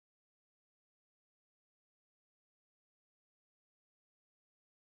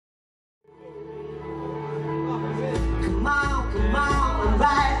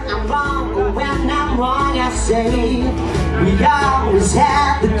say. We always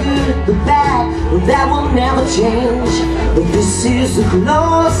have the good, the bad, but that will never change. But this is the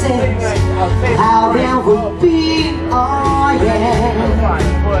closest I'll ever be, oh yeah.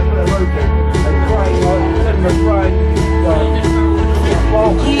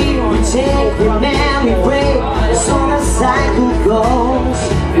 We take, we man, we break, so the cycle goes.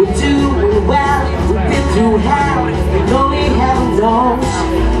 We're doing well, we've been through hell, and only heaven knows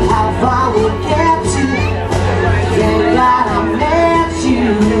how far we'll get to. Thank God I met you,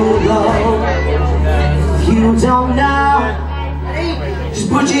 Lord. If you don't know, just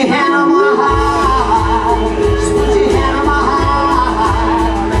put your hand on my heart. Just put your hand on my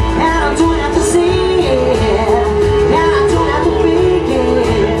heart. And I don't have to see it, and I don't have to think it.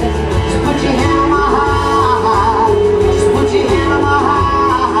 Just put your hand on my heart. Just put your hand on my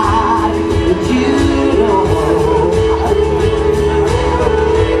heart. If you don't know.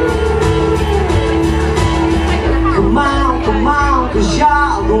 Come on, come on, 'cause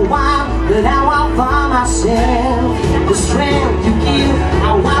you're the one that I want for myself. The strength you give,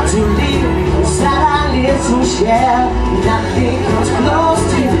 I want to live inside our little shell. Nothing comes close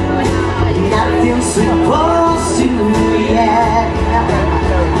to you, nothing's supposed to, yeah.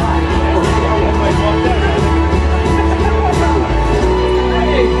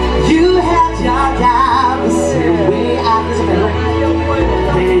 You had your doubt the same way I felt.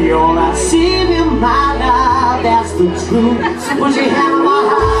 And you're not seeing my love, that's the truth. So put your hand on my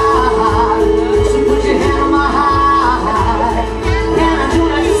heart. So put your hand on my heart. And I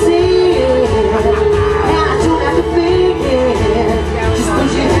don't have to see it, and I don't have to think it. Just put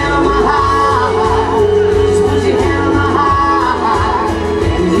your hand on my heart. Just put your hand on my heart.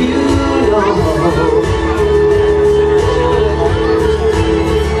 You know.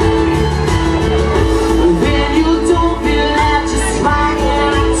 When you don't feel like just trying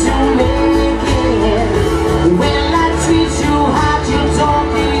to make it, when life treats you hard, you don't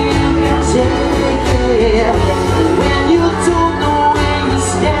think you can take it. When you don't know where you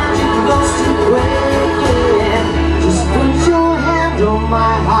stand, you're close to breaking. Just put your hand on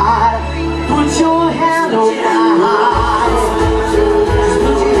my heart. Put your hand on my heart. Just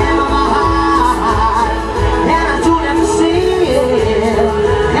put your hand on my heart. And I don't have to see it,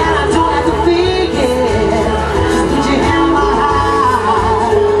 and I don't have to think it. Just put your hand on my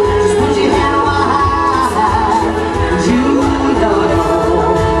heart. Just put your hand on my heart. You know.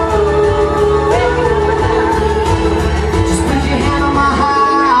 Just put your hand on my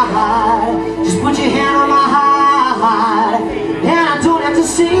heart. Just put your hand on my heart. And I don't have to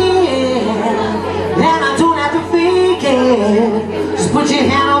see it, and I don't have to think it. Just put your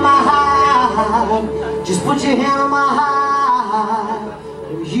hand on my heart. Just put your hand on my heart.